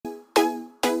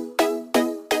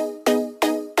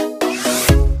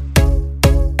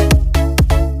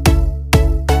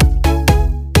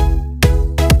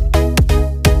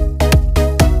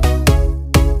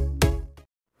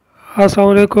अस्सलाम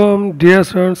वालेकुम dear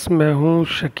students, मैं हूं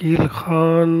शकील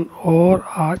ख़ान और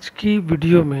आज की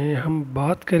वीडियो में हम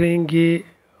बात करेंगे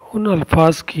उन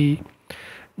अल्फाज की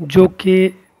जो कि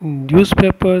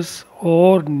न्यूज़पेपर्स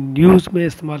और न्यूज़ में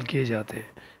इस्तेमाल किए जाते हैं।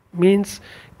 मींस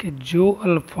कि जो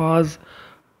अल्फाज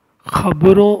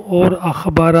ख़बरों और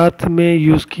अखबारात में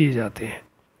यूज़ किए जाते हैं।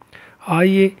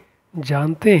 आइए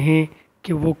जानते हैं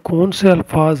कि वो कौन से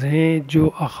अल्फाज हैं जो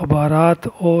अखबारात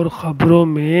और ख़बरों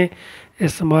में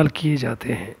इस्तेमाल किए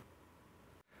जाते हैं।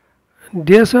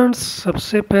 डियर स्टूडेंट्स,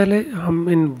 सबसे पहले हम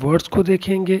इन वर्ड्स को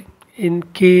देखेंगे,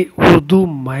 इनके उर्दू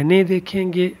मायने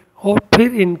देखेंगे और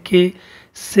फिर इनके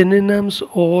सिनोनिम्स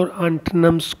और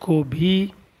एंटोनिम्स को भी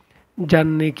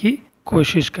जानने की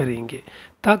कोशिश करेंगे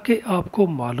ताकि आपको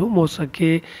मालूम हो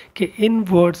सके कि इन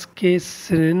वर्ड्स के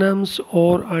सिनोनिम्स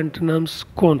और एंटोनिम्स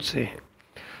कौन से हैं।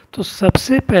 तो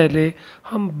सबसे पहले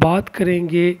हम बात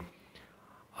करेंगे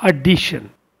एडिशन।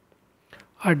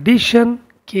 एडिशन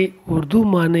के उर्दू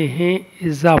माने हैं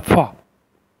इजाफा।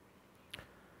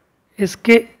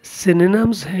 इसके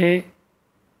सिनोनिम्स हैं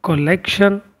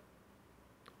कलेक्शन,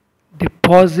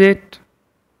 डिपॉजिट,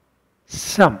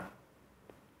 सम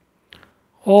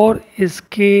और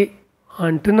इसके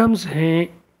एंटोनिम्स हैं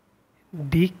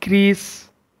डिक्रीज,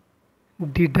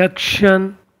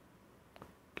 डिडक्शन,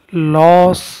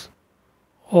 लॉस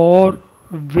और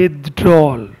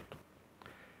विथड्रॉल।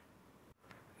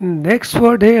 नेक्स्ट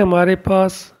वर्ड है हमारे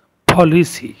पास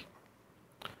पॉलिसी।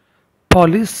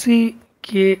 पॉलिसी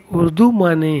के उर्दू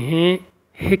माने हैं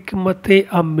हिकमत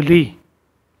अमली,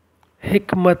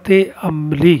 हिकमत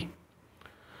अमली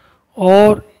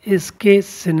और इसके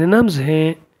सिनोनिम्स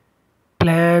हैं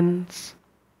प्लान्स,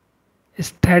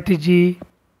 स्ट्रैटेजी,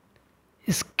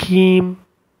 स्कीम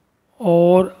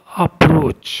और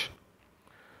अप्रोच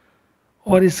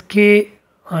और इसके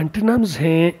एंटोनिम्स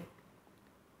हैं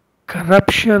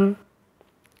करप्शन,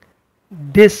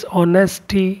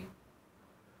 डिसऑनेस्टी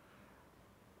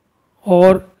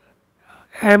और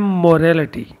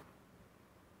इमोरलिटी।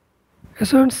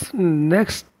 स्टूडेंट्स,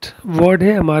 नेक्स्ट वर्ड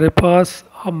है हमारे पास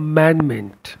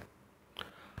अमेंडमेंट।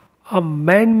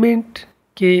 अमेंडमेंट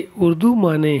के उर्दू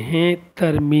माने हैं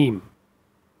तरमीम,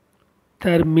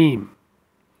 तरमीम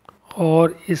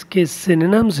और इसके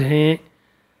सिनोनिम्स हैं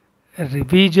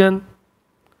रिवीजन,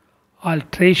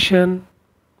 अल्ट्रेशन,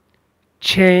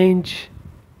 चेंज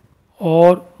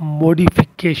और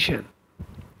मॉडिफिकेशन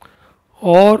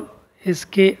और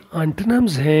इसके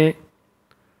एंटोनिम्स हैं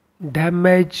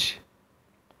डैमेज,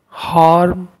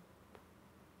 हार्म,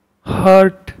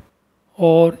 हर्ट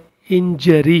और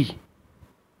इंजरी।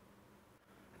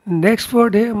 नेक्स्ट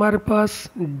वर्ड है हमारे पास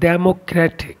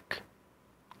डेमोक्रेटिक।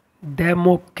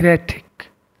 डेमोक्रेटिक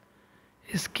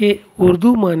इसके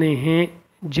उर्दू माने हैं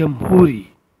जमहूरी,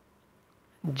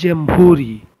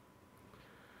 जमहूरी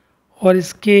और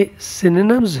इसके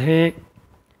सिनोनिम्स हैं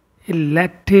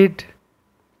इलेक्टेड,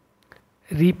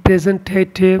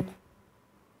 रिप्रेजेंटेटिव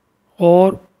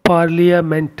और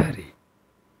पार्लियामेंटरी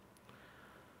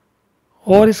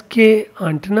और इसके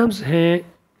एंटोनिम्स हैं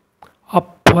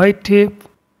अपॉइंटिव,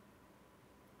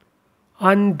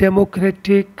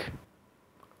 अनडेमोक्रेटिक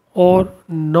और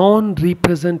नॉन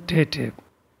रिप्रेजेंटेटिव।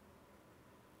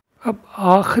 अब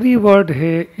आखिरी वर्ड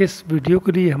है इस वीडियो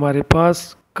के लिए हमारे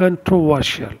पास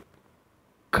कंट्रोवर्शियल।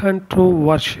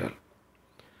 कंट्रोवर्शियल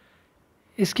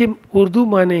इसके उर्दू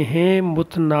माने हैं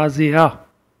मुतनाज़िया,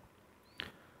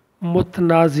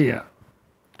 मुतनाज़िया।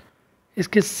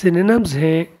 इसके सिनोनिम्स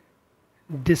हैं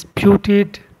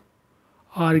डिस्प्यूटेड,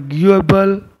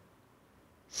 आर्ग्यूएबल,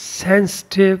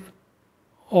 सेंसिटिव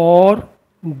और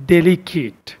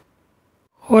डेलिकेट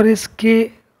और इसके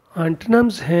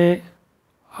एंटोनिम्स हैं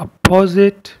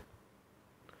अपोजिट,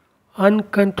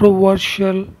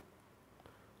 अनकंट्रोवर्शियल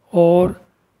और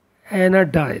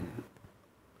एनाडाइन।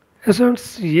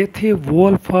 स्टूडेंट्स, ये थे वो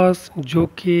अल्फाज जो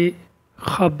कि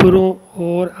ख़बरों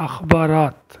और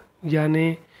अखबारात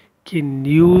यानी कि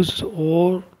न्यूज़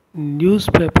और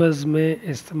न्यूज़पेपर्स में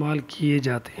इस्तेमाल किए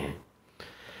जाते हैं।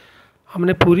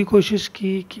 हमने पूरी कोशिश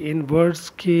की कि इन वर्ड्स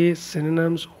के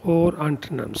सिनोनिम्स और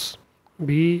एंटोनिम्स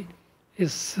भी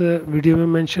इस वीडियो में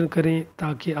मेंशन करें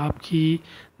ताकि आपकी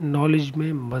नॉलेज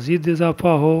में मज़ीद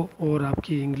इजाफ़ा हो और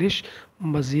आपकी इंग्लिश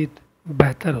मज़ीद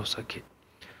बेहतर हो सके।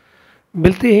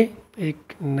 मिलते हैं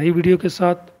एक नई वीडियो के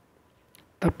साथ,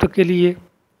 तब तक के लिए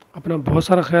अपना बहुत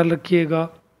सारा ख्याल रखिएगा।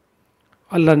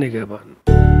 अल्लाह निगहबान।